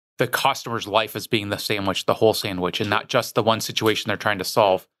the customer's life as being the sandwich, the whole sandwich, and not just the one situation they're trying to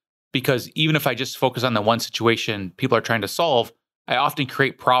solve. Because even if I just focus on the one situation people are trying to solve, I often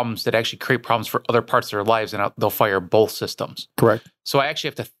create problems that actually create problems for other parts of their lives, and they'll fire both systems. Correct. So I actually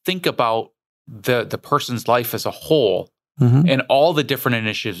have to think about the person's life as a whole and all the different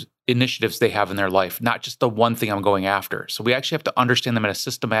initiatives they have in their life, not just the one thing I'm going after. So we actually have to understand them at a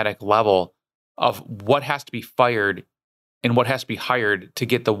systematic level of what has to be fired and what has to be hired to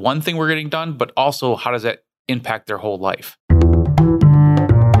get the one thing we're getting done, but also how does that impact their whole life.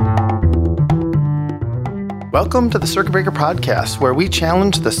 Welcome to the Circuit Breaker Podcast, where we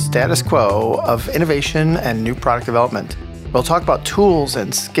challenge the status quo of innovation and new product development. We'll talk about tools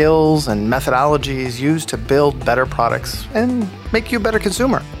and skills and methodologies used to build better products and make you a better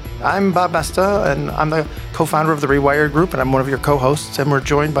consumer. I'm Bob Mesta, and I'm the co-founder of the Rewired Group, and I'm one of your co-hosts, and we're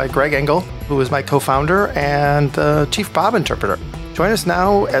joined by Greg Engel, who is my co-founder and Chief Bob Interpreter. Join us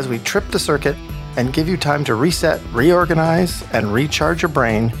now as we trip the circuit and give you time to reset, reorganize, and recharge your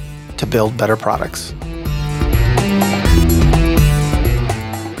brain to build better products.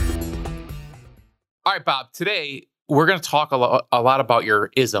 All right, Bob, today we're going to talk a lot about your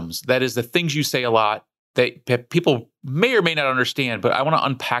isms. That is the things you say a lot that people may or may not understand, but I want to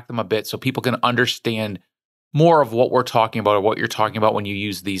unpack them a bit so people can understand more of what we're talking about or what you're talking about when you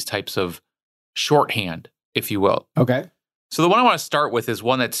use these types of shorthand, if you will. Okay. So the one I want to start with is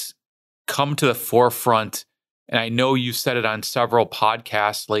one that's come to the forefront, and I know you've said it on several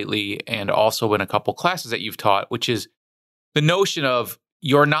podcasts lately and also in a couple classes that you've taught, which is the notion of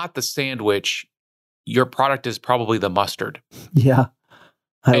you're not the sandwich, your product is probably the mustard. Yeah,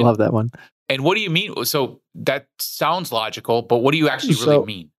 I love that one. And what do you mean? So that sounds logical, but what do you actually really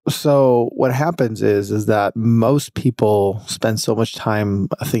mean? So what happens is that most people spend so much time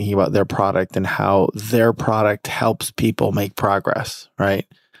thinking about their product and how their product helps people make progress, right?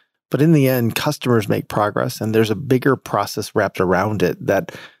 But in the end, customers make progress, and there's a bigger process wrapped around it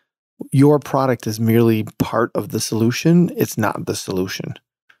that your product is merely part of the solution. It's not the solution.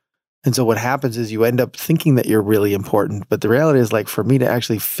 And so what happens is you end up thinking that you're really important, but the reality is, like, for me to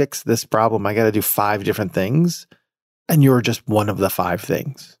actually fix this problem, I got to do 5 different things, and you're just one of the 5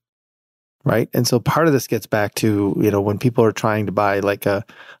 things, right? And so part of this gets back to, when people are trying to buy like a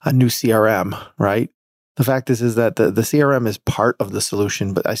new CRM, right? The fact is that the CRM is part of the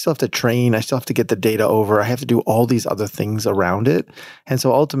solution, but I still have to train, I still have to get the data over, I have to do all these other things around it. And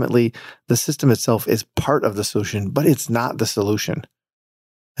so ultimately, the system itself is part of the solution, but it's not the solution.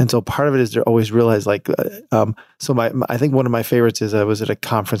 And so part of it is to always realize, I think one of my favorites is I was at a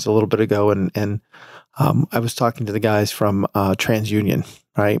conference a little bit ago, and I was talking to the guys from TransUnion,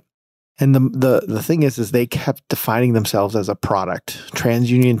 right? And the thing is they kept defining themselves as a product.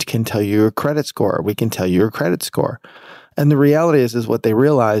 TransUnion can tell you your credit score. We can tell you your credit score. And the reality is what they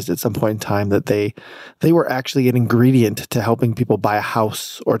realized at some point in time, that they were actually an ingredient to helping people buy a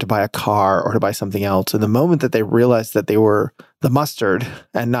house or to buy a car or to buy something else. And the moment that they realized that they were the mustard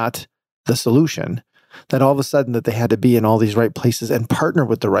and not the solution, that all of a sudden that they had to be in all these right places and partner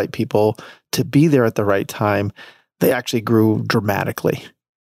with the right people to be there at the right time, they actually grew dramatically.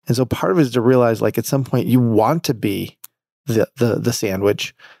 And so part of it is to realize, like, at some point you want to be the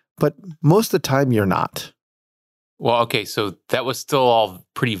sandwich, but most of the time you're not. Well, okay, so that was still all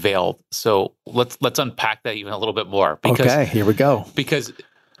pretty veiled. So let's unpack that even a little bit more. Okay, here we go. Because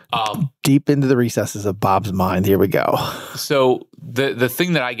deep into the recesses of Bob's mind, here we go. So the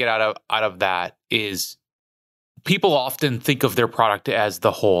thing that I get out of that is people often think of their product as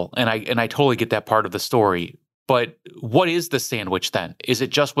the whole, and I totally get that part of the story. But what is the sandwich then? Is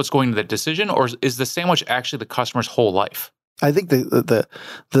it just what's going to the decision, or is the sandwich actually the customer's whole life? I think the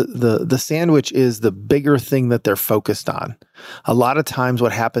sandwich is the bigger thing that they're focused on. A lot of times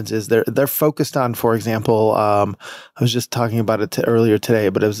what happens is they're focused on, for example, I was just talking about it earlier today,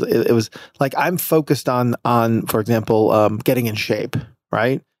 but it was like I'm focused on for example, getting in shape,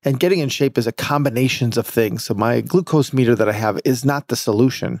 right? And getting in shape is a combinations of things. So my glucose meter that I have is not the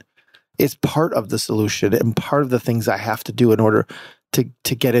solution. It's part of the solution and part of the things I have to do in order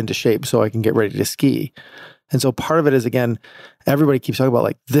to get into shape so I can get ready to ski. And so part of it is, again, everybody keeps talking about,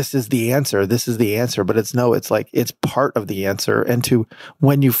 like, this is the answer, but it's part of the answer. And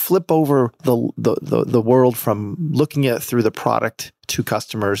when you flip over the world from looking at through the product to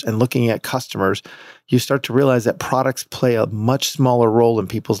customers and looking at customers, you start to realize that products play a much smaller role in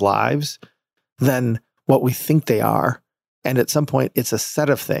people's lives than what we think they are. And at some point, it's a set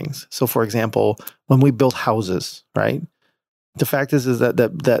of things. So, for example, when we build houses, right? The fact is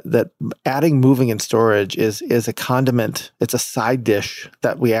that adding moving and storage is a condiment. It's a side dish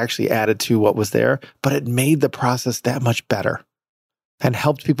that we actually added to what was there, but it made the process that much better. and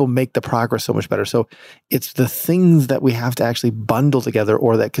helped people make the progress so much better. So it's the things that we have to actually bundle together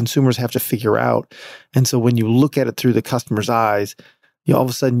or that consumers have to figure out. And so when you look at it through the customer's eyes, all of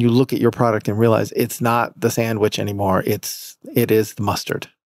a sudden you look at your product and realize it's not the sandwich anymore. It is the mustard.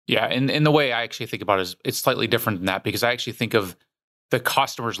 Yeah. And the way I actually think about it is it's slightly different than that, because I actually think of the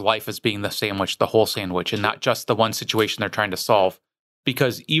customer's life as being the sandwich, the whole sandwich, and not just the one situation they're trying to solve.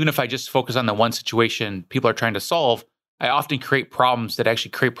 Because even if I just focus on the one situation people are trying to solve, I often create problems that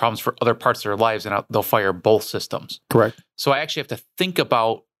actually create problems for other parts of their lives, and they'll fire both systems. Correct. So I actually have to think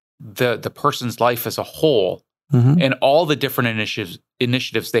about the person's life as a whole, and all the different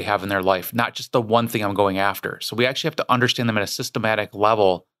initiatives they have in their life, not just the one thing I'm going after. So we actually have to understand them at a systematic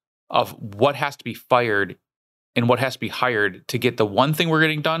level of what has to be fired and what has to be hired to get the one thing we're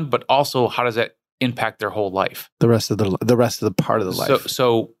getting done, but also how does that impact their whole life? The rest of the part of the life.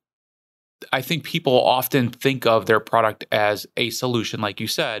 So I think people often think of their product as a solution, like you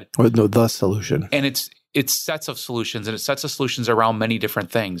said. Or no, the solution. And it's sets of solutions, and it sets of solutions around many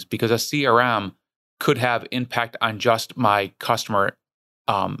different things, because a CRM could have impact on just my customer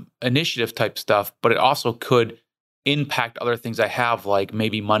initiative type stuff, but it also could impact other things I have, like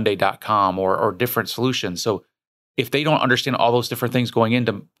maybe Monday.com or different solutions. So if they don't understand all those different things going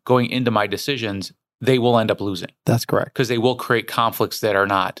into my decisions, they will end up losing. That's correct. Because they will create conflicts that are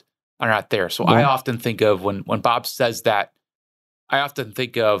not there. So I often think of when Bob says that, I often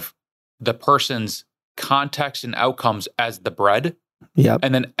think of the person's context and outcomes as the bread. Yep.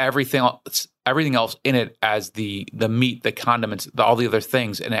 And then everything else in it as the meat, the condiments, all the other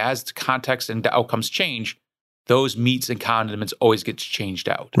things. And as the context and the outcomes change, those meats and condiments always gets changed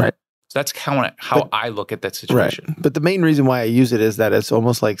out. Right. So that's how I look at that situation. Right. But the main reason why I use it is that it's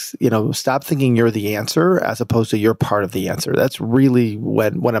almost like, stop thinking you're the answer as opposed to you're part of the answer. That's really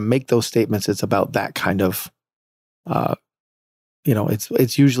when I make those statements, it's about that kind of,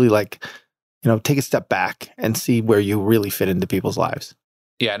 it's usually like, take a step back and see where you really fit into people's lives.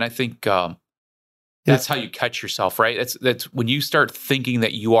 Yeah. And I think that's how you catch yourself, right? That's when you start thinking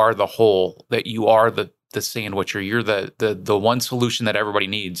that you are the whole, that you are the sandwich, or you're the one solution that everybody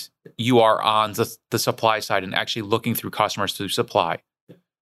needs. You are on the supply side and actually looking through customers through supply.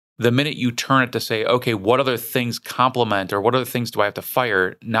 The minute you turn it to say, okay, what other things complement, or what other things do I have to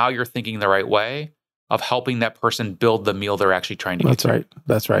fire? Now you're thinking the right way of helping that person build the meal they're actually trying to get to.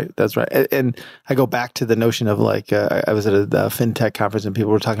 That's right. And I go back to the notion of like, I was at a fintech conference and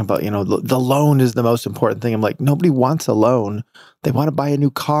people were talking about, the loan is the most important thing. I'm like, nobody wants a loan. They want to buy a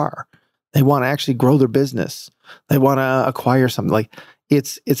new car. They want to actually grow their business. They want to acquire something. Like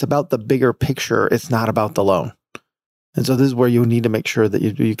it's about the bigger picture. It's not about the loan. And so this is where you need to make sure that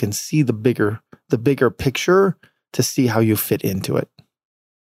you can see the bigger picture to see how you fit into it.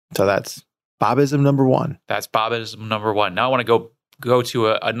 So that's Bob-ism number one. That's Bob-ism number one. Now I want to go to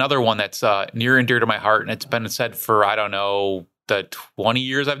another one that's near and dear to my heart, and it's been said for, I don't know, the 20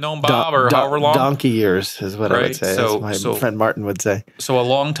 years I've known Bob, or however long. Donkey years is what I would say. So my friend Martin would say. So a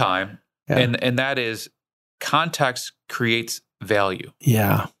long time. Yeah. And that is, context creates value.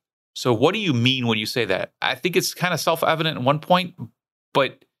 Yeah. So what do you mean when you say that? I think it's kind of self-evident at one point,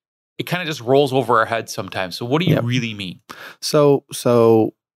 but it kind of just rolls over our heads sometimes. So what do you really mean? So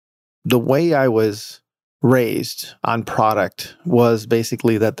the way I was raised on product was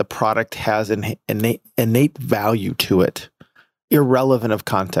basically that the product has an innate value to it, irrelevant of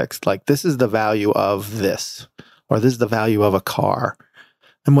context. Like, this is the value of this, or this is the value of a car.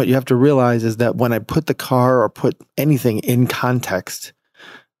 And what you have to realize is that when I put the car or put anything in context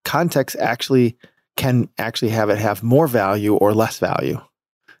actually can have it have more value or less value.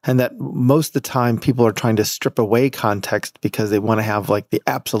 And that most of the time people are trying to strip away context because they want to have like the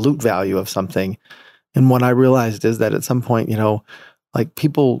absolute value of something. And what I realized is that at some point, like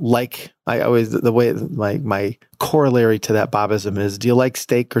people like, the way my corollary to that Bob-ism is, do you like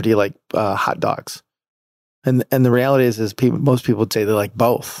steak or do you like hot dogs? And the reality is most people would say they like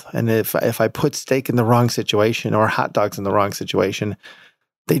both. And if I put steak in the wrong situation or hot dogs in the wrong situation,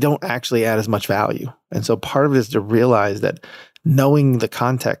 they don't actually add as much value. And so part of it is to realize that knowing the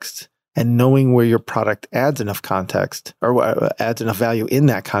context and knowing where your product adds enough context or adds enough value in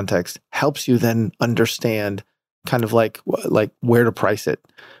that context helps you then understand kind of like where to price it.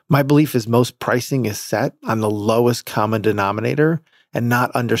 My belief is most pricing is set on the lowest common denominator, and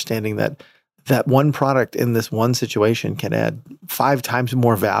not understanding that one product in this one situation can add 5 times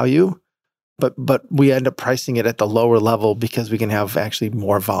more value, but we end up pricing it at the lower level because we can have actually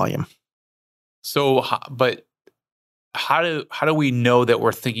more volume. So, but how do we know that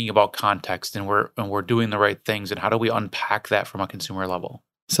we're thinking about context and we're doing the right things, and how do we unpack that from a consumer level?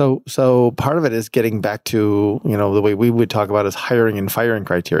 So part of it is getting back to, the way we would talk about is hiring and firing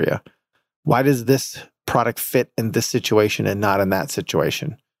criteria. Why does this product fit in this situation and not in that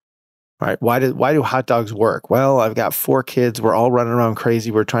situation? Right? Why do hot dogs work? Well, I've got 4 kids. We're all running around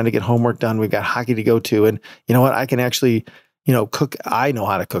crazy. We're trying to get homework done. We've got hockey to go to. And you know what? I can actually, cook. I know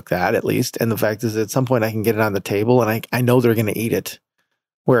how to cook that at least. And the fact is, at some point I can get it on the table and I know they're going to eat it.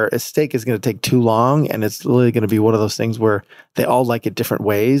 Where a steak is going to take too long, and it's literally going to be one of those things where they all like it different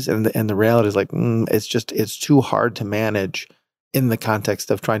ways, and the reality is like it's too hard to manage in the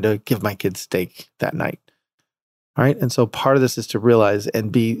context of trying to give my kids steak that night, all right? And so part of this is to realize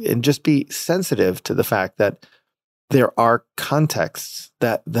and just be sensitive to the fact that there are contexts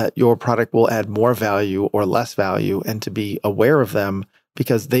that your product will add more value or less value, and to be aware of them,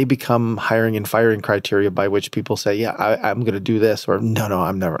 because they become hiring and firing criteria by which people say, yeah, I'm going to do this, or no,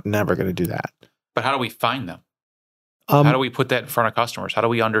 I'm never going to do that. But how do we find them? How do we put that in front of customers? How do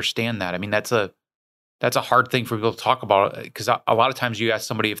we understand that? I mean, that's a hard thing for people to talk about, because a lot of times you ask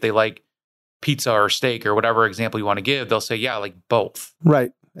somebody if they like pizza or steak or whatever example you want to give, they'll say, yeah, I like both.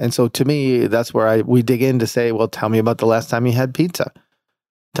 Right. And so to me, that's where we dig in to say, well, tell me about the last time you had pizza.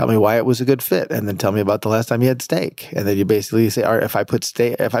 Tell me why it was a good fit, and then tell me about the last time you had steak. And then you basically say, all right, if I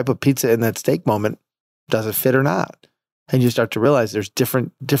put pizza in that steak moment, does it fit or not? And you start to realize there's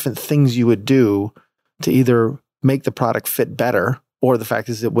different things you would do to either make the product fit better, or the fact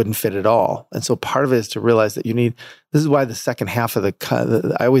is it wouldn't fit at all. And so part of it is to realize that this is why the second half of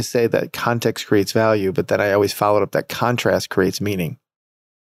I always say that context creates value, but then I always followed up that contrast creates meaning.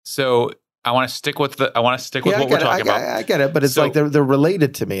 So I want to stick with what we're talking about. I get it, but it's like they're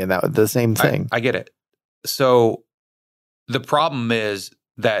related to me, and that the same thing. I get it. So the problem is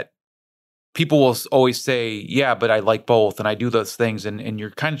that people will always say, "Yeah, but I like both, and I do those things," and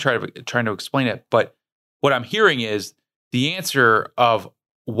you're kind of trying to explain it. But what I'm hearing is the answer of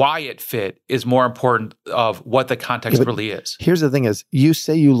why it fit is more important of what the context really is. Here's the thing: is you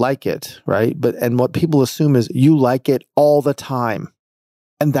say you like it, right? And what people assume is you like it all the time.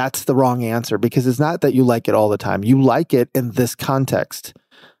 And that's the wrong answer, because it's not that you like it all the time. You like it in this context,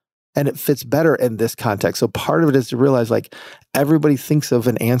 and it fits better in this context. So part of it is to realize, like, everybody thinks of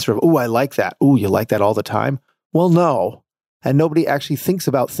an answer of, oh, I like that. Oh, you like that all the time? Well, no. And nobody actually thinks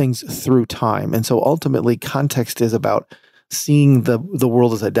about things through time. And so ultimately, context is about seeing the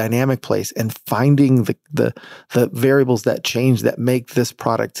world as a dynamic place and finding the variables that change that make this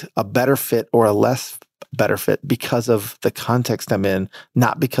product a better fit or a less better fit because of the context I'm in,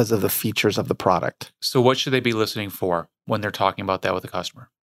 not because of the features of the product. So what should they be listening for when they're talking about that with the customer?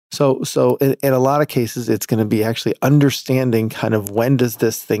 So in a lot of cases, it's going to be actually understanding kind of when does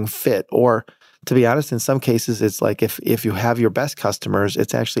this thing fit? Or to be honest, in some cases, it's like if you have your best customers,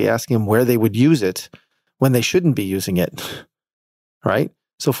 it's actually asking them where they would use it when they shouldn't be using it, right?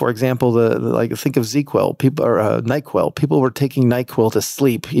 So for example, think of ZzzQuil, NyQuil. People were taking NyQuil to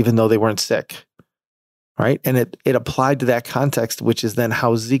sleep even though they weren't sick. Right. And it applied to that context, which is then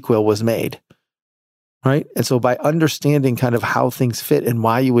how ZzzQuil was made. Right. And so by understanding kind of how things fit and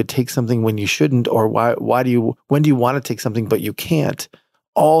why you would take something when you shouldn't, or when do you want to take something but you can't,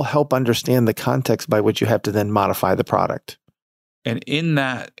 all help understand the context by which you have to then modify the product. And in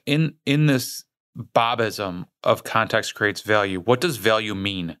this Bob-ism of context creates value, what does value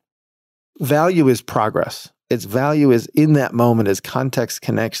mean? Value is progress. Its value is in that moment, as context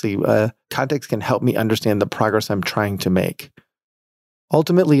can help me understand the progress I'm trying to make.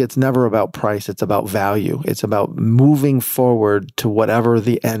 Ultimately, it's never about price. It's about value. It's about moving forward to whatever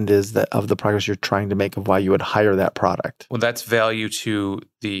the end is of the progress you're trying to make, of why you would hire that product. Well, that's value to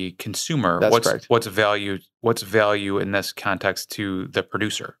the consumer. That's correct. What's value in this context to the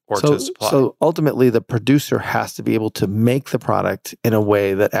producer or to the supplier? So ultimately, the producer has to be able to make the product in a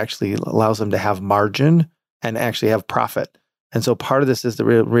way that actually allows them to have margin and actually have profit. And so part of this is the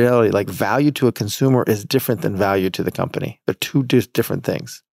reality, like value to a consumer is different than value to the company. They're two different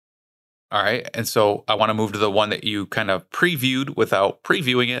things. All right. And so I want to move to the one that you kind of previewed without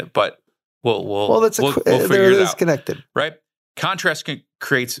previewing it, but we'll figure it out. Connected. Right? Contrast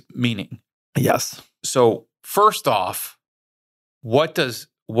creates meaning. Yes. So first off, let's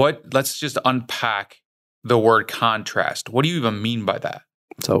just unpack the word contrast. What do you even mean by that?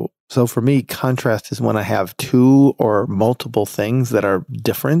 So for me, contrast is when I have two or multiple things that are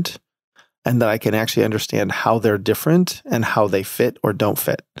different, and that I can actually understand how they're different and how they fit or don't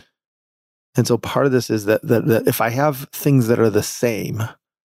fit. And so part of this is that if I have things that are the same,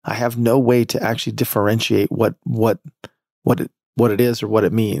 I have no way to actually differentiate what it is or what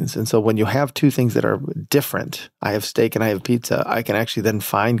it means. And so when you have two things that are different, I have steak and I have pizza, I can actually then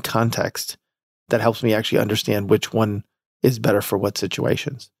find context that helps me actually understand which one is better for what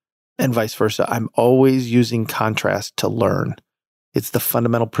situations, and vice versa. I'm always using contrast to learn. It's the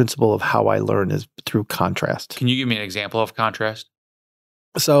fundamental principle of how I learn is through contrast. Can you give me an example of contrast?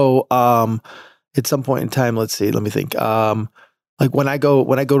 So, at some point in time, let me think. Like when I go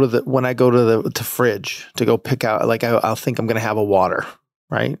to the fridge to go pick out, like I'll think I'm going to have a water,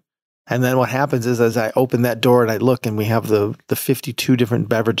 right? And then what happens is, as I open that door and I look, and we have the 52 different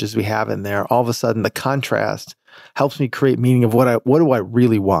beverages we have in there, all of a sudden the contrast helps me create meaning of what do I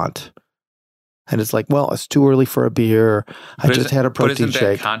really want. And it's like, well, it's too early for a beer. I just had a protein shake. But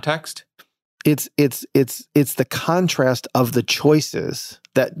isn't that context? It's the contrast of the choices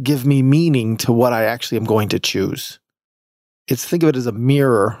that give me meaning to what I actually am going to choose. Think of it as a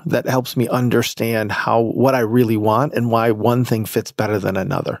mirror that helps me understand what I really want and why one thing fits better than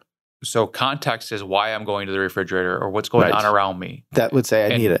another. So context is why I'm going to the refrigerator or what's going on around me. That would say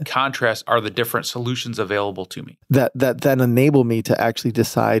I need it. Contrast are the different solutions available to me. That then enable me to actually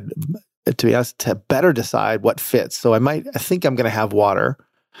decide, to be honest, to better decide what fits. So I think I'm going to have water,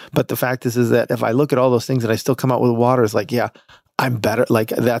 but the fact is that if I look at all those things and I still come out with water, it's like, yeah, I'm better. Like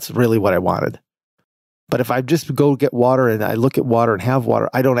that's really what I wanted. But if I just go get water and I look at water and have water,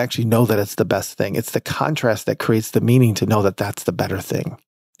 I don't actually know that it's the best thing. It's the contrast that creates the meaning to know that that's the better thing.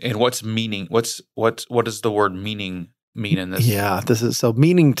 And what's meaning? What does the word meaning mean in this? Yeah, so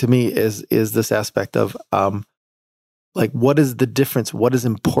meaning to me is this aspect of like, what is the difference? What is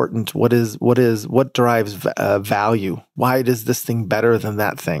important? What drives value? Why is this thing better than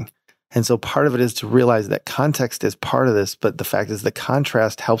that thing? And so part of it is to realize that context is part of this, but the fact is the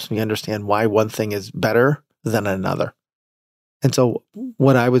contrast helps me understand why one thing is better than another. And so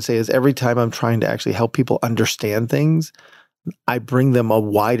what I would say is every time I'm trying to actually help people understand things, I bring them a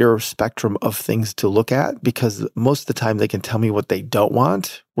wider spectrum of things to look at, because most of the time they can tell me what they don't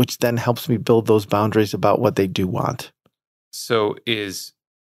want, which then helps me build those boundaries about what they do want. So is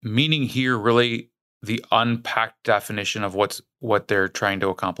meaning here really the unpacked definition of what they're trying to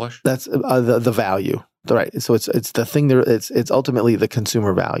accomplish? That's the value, right? So it's the thing there. It's ultimately the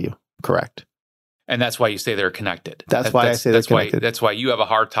consumer value, correct? And that's why you say they're connected. That's why I say they're connected. That's why you have a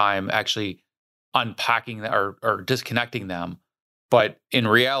hard time actually unpacking or disconnecting them. But in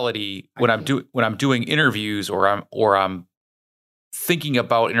reality, when I'm doing interviews or I'm thinking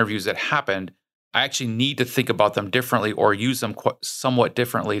about interviews that happened, I actually need to think about them differently or use them somewhat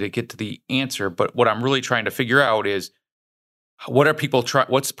differently to get to the answer. But what I'm really trying to figure out is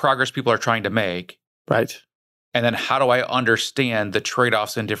what's progress people are trying to make, right? And then how do I understand the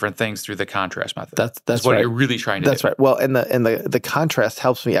trade-offs and different things through the contrast method? That's what right. you're really trying to do. That's right. Well, and the contrast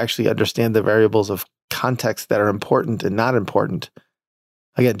helps me actually understand the variables of context that are important and not important.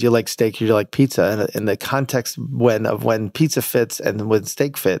 Again, do you like steak? Do you like pizza? And in the context when pizza fits and when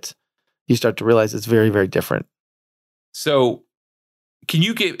steak fits, you start to realize it's very, very different. So can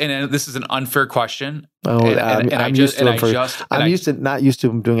you give, and this is an unfair question. I'm used to not used to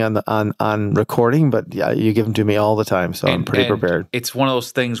them doing on recording, but yeah, you give them to me all the time. So I'm pretty prepared. It's one of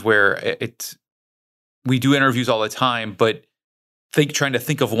those things where we do interviews all the time, but trying to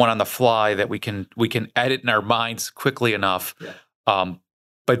think of one on the fly that we can edit in our minds quickly enough. Yeah.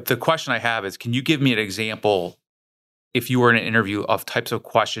 But the question I have is, can you give me an example, if you were in an interview, of types of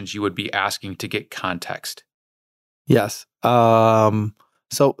questions you would be asking to get context? Yes.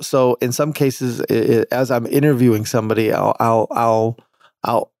 So in some cases, as I'm interviewing somebody, I'll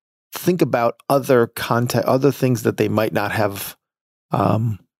think about other things that they might not have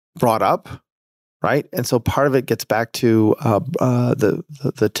brought up, right? And so part of it gets back to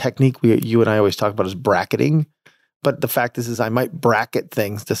the technique you and I always talk about is bracketing. But the fact is I might bracket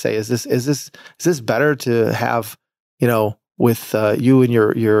things to say, is this better to have, with you and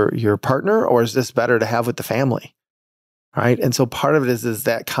your partner, or is this better to have with the family? Right. And so part of it is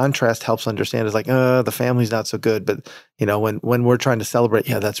that contrast helps understand is like, the family's not so good. But, when we're trying to celebrate,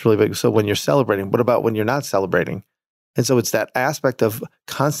 yeah, that's really big. So when you're celebrating, what about when you're not celebrating? And so it's that aspect of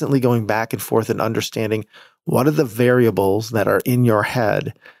constantly going back and forth and understanding what are the variables that are in your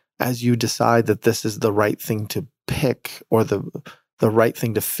head as you decide that this is the right thing to pick or the right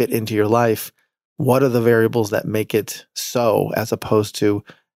thing to fit into your life. What are the variables that make it so, as opposed to,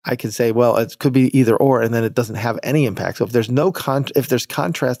 I can say, well, it could be either or, and then it doesn't have any impact. So if there's if there's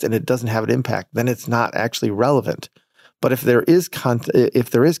contrast and it doesn't have an impact, then it's not actually relevant. But if there is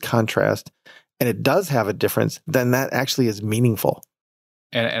contrast and it does have a difference, then that actually is meaningful.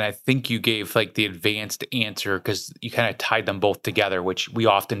 And I think you gave like the advanced answer because you kind of tied them both together, which we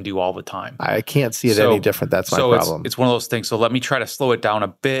often do all the time. I can't see it any different. That's my problem. It's one of those things. So let me try to slow it down a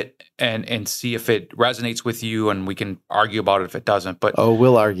bit and see if it resonates with you, and we can argue about it if it doesn't. But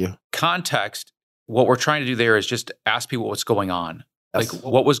we'll argue. Context, what we're trying to do there is just ask people what's going on. Yes. Like,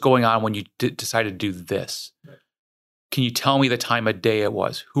 what was going on when you decided to do this? Can you tell me the time of day it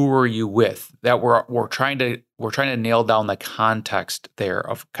was? Who were you with? That we're trying to nail down the context there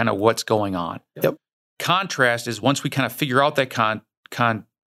of kind of what's going on. Yep. Contrast is once we kind of figure out that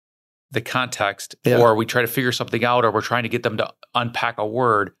the context, Yeah. or we try to figure something out, or we're trying to get them to unpack a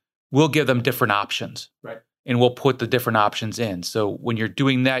word, we'll give them different options. Right. And we'll put the different options in. So when you're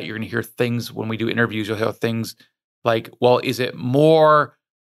doing that, you're going to hear things, when we do interviews, you'll hear things like, well, is it more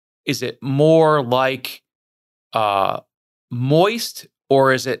like moist,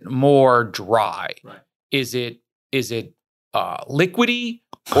 or is it more dry? Right. Is it liquidy,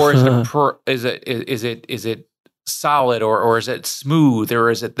 or is it solid, or is it smooth, or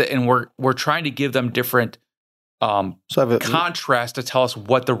is it and we're trying to give them different contrast to tell us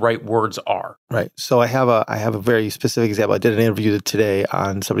what the right words are. Right. So I have a very specific example. I did an interview today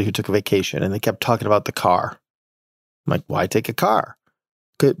on somebody who took a vacation, and they kept talking about the car. I'm like, why take a car?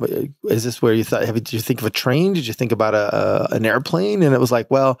 Is this where you thought? Did you think of a train? Did you think about an airplane? And it was like,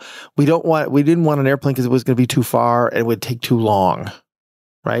 well, we didn't want an airplane because it was going to be too far and it would take too long,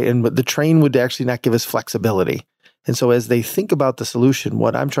 right? And the train would actually not give us flexibility. And so as they think about the solution,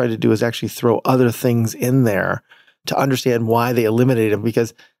 what I'm trying to do is actually throw other things in there to understand why they eliminated them,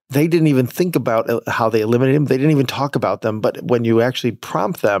 because they didn't even think about how they eliminated them. They didn't even talk about them. But when you actually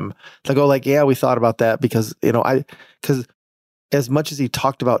prompt them, they go like, yeah, we thought about that because, because as much as he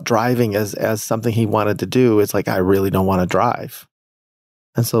talked about driving as something he wanted to do, it's like, I really don't want to drive.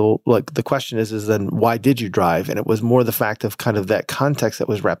 And so like the question is then why did you drive? And it was more the fact of kind of that context that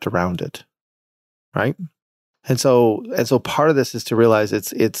was wrapped around it. Right. And so part of this is to realize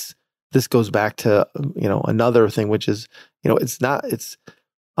this goes back to, another thing, which is, it's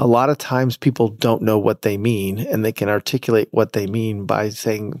a lot of times people don't know what they mean, and they can articulate what they mean by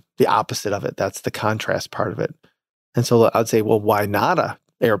saying the opposite of it. That's the contrast part of it. And so I'd say, well, why not a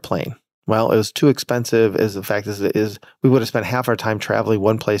airplane? Well, it was too expensive. As the fact is we would have spent half our time traveling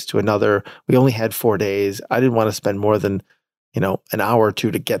one place to another. We only had 4 days. I didn't want to spend more than, an hour or two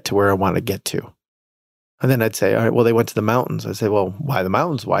to get to where I want to get to. And then I'd say, all right, well, they went to the mountains. I'd say, well, why the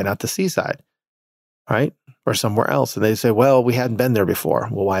mountains? Why not the seaside? Right? Or somewhere else. And they say, well, we hadn't been there before.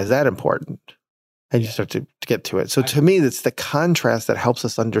 Well, why is that important? And you start to get to it. So to me, it's the contrast that helps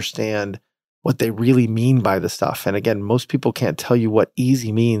us understand what they really mean by the stuff. And again, most people can't tell you what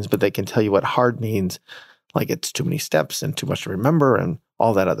easy means, but they can tell you what hard means. Like it's too many steps and too much to remember and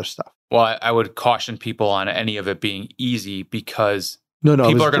all that other stuff. Well, I would caution people on any of it being easy, because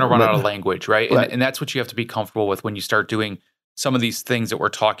people are going to run out of language, right? And that's what you have to be comfortable with when you start doing some of these things that we're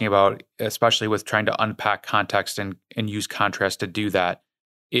talking about, especially with trying to unpack context and use contrast to do that,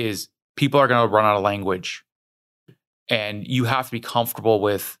 is people are going to run out of language. And you have to be comfortable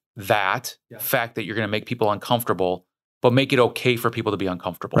with that fact that you're going to make people uncomfortable, but make it okay for people to be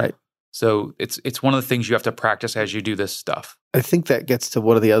uncomfortable. Right. So it's one of the things you have to practice as you do this stuff. I think that gets to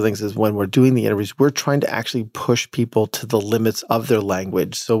one of the other things is when we're doing the interviews, we're trying to actually push people to the limits of their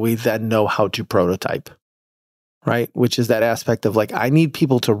language so we then know how to prototype, right? Which is that aspect of like, I need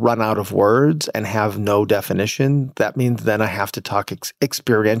people to run out of words and have no definition. That means then I have to talk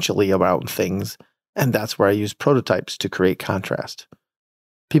experientially about things. And that's where I use prototypes to create contrast.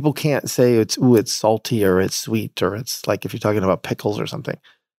 People can't say it's salty or it's sweet, or it's like if you're talking about pickles or something.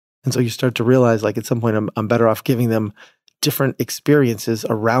 And so you start to realize like at some point I'm better off giving them different experiences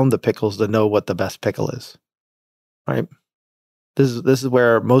around the pickles to know what the best pickle is, right? This is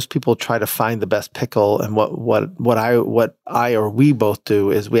where most people try to find the best pickle, and what I or we both do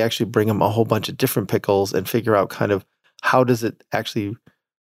is we actually bring them a whole bunch of different pickles and figure out kind of how does it actually,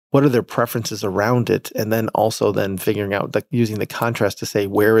 what are their preferences around it, and then also then figuring out using the contrast to say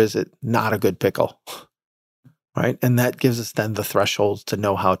where is it not a good pickle, right? And that gives us then the thresholds to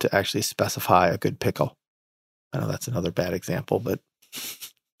know how to actually specify a good pickle. I know that's another bad example, but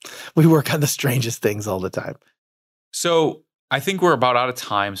we work on the strangest things all the time. So I think we're about out of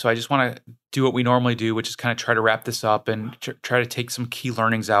time. So I just want to do what we normally do, which is kind of try to wrap this up and try to take some key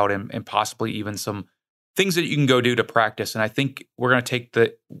learnings out and possibly even some things that you can go do to practice. And I think we're going to take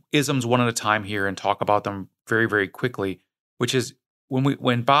the isms one at a time here and talk about them very, very quickly, which is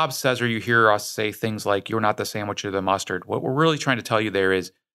when Bob says, or you hear us say things like, you're not the sandwich, you're the mustard, what we're really trying to tell you there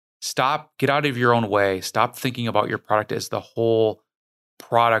is get out of your own way. Stop thinking about your product as the whole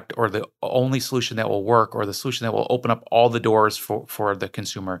product or the only solution that will work or the solution that will open up all the doors for the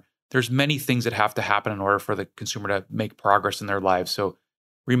consumer. There's many things that have to happen in order for the consumer to make progress in their lives. So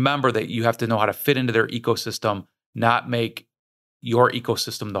remember that you have to know how to fit into their ecosystem, not make your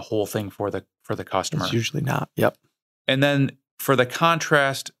ecosystem the whole thing for the customer. It's usually not. Yep. And then for the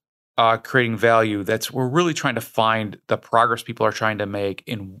contrast, creating value, we're really trying to find the progress people are trying to make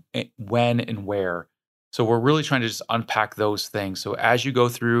in when and where. So we're really trying to just unpack those things. So as you go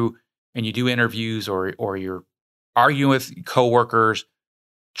through and you do interviews or you're arguing with coworkers,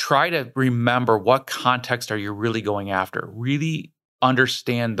 try to remember what context are you really going after. Really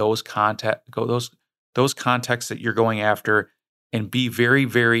understand those contexts that you're going after, and be very,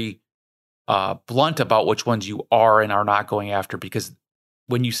 very blunt about which ones you are and are not going after. Because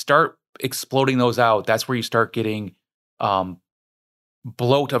when you start exploding those out, that's where you start getting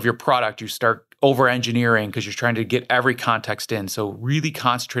bloat of your product. You start over-engineering because you're trying to get every context in. So really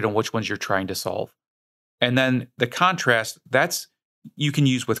concentrate on which ones you're trying to solve. And then the contrast, that's you can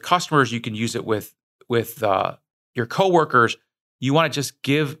use with customers. You can use it with your coworkers. You want to just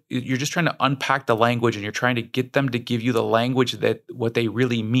you're just trying to unpack the language, and you're trying to get them to give you the language that what they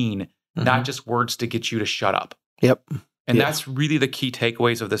really mean, not just words to get you to shut up. Yep. And that's really the key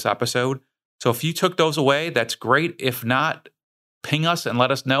takeaways of this episode. So if you took those away, that's great. If not, ping us and let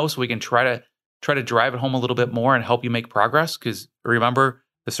us know so we can try to drive it home a little bit more and help you make progress. Because remember,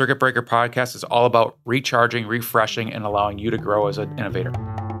 the Circuit Breaker Podcast is all about recharging, refreshing, and allowing you to grow as an innovator.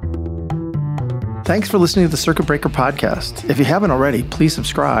 Thanks for listening to the Circuit Breaker Podcast. If you haven't already, please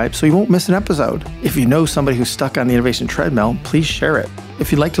subscribe so you won't miss an episode. If you know somebody who's stuck on the innovation treadmill, please share it.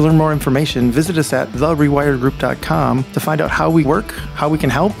 If you'd like to learn more information, visit us at therewiredgroup.com to find out how we work, how we can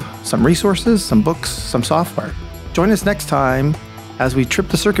help, some resources, some books, some software. Join us next time as we trip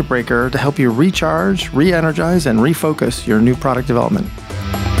the circuit breaker to help you recharge, re-energize, and refocus your new product development.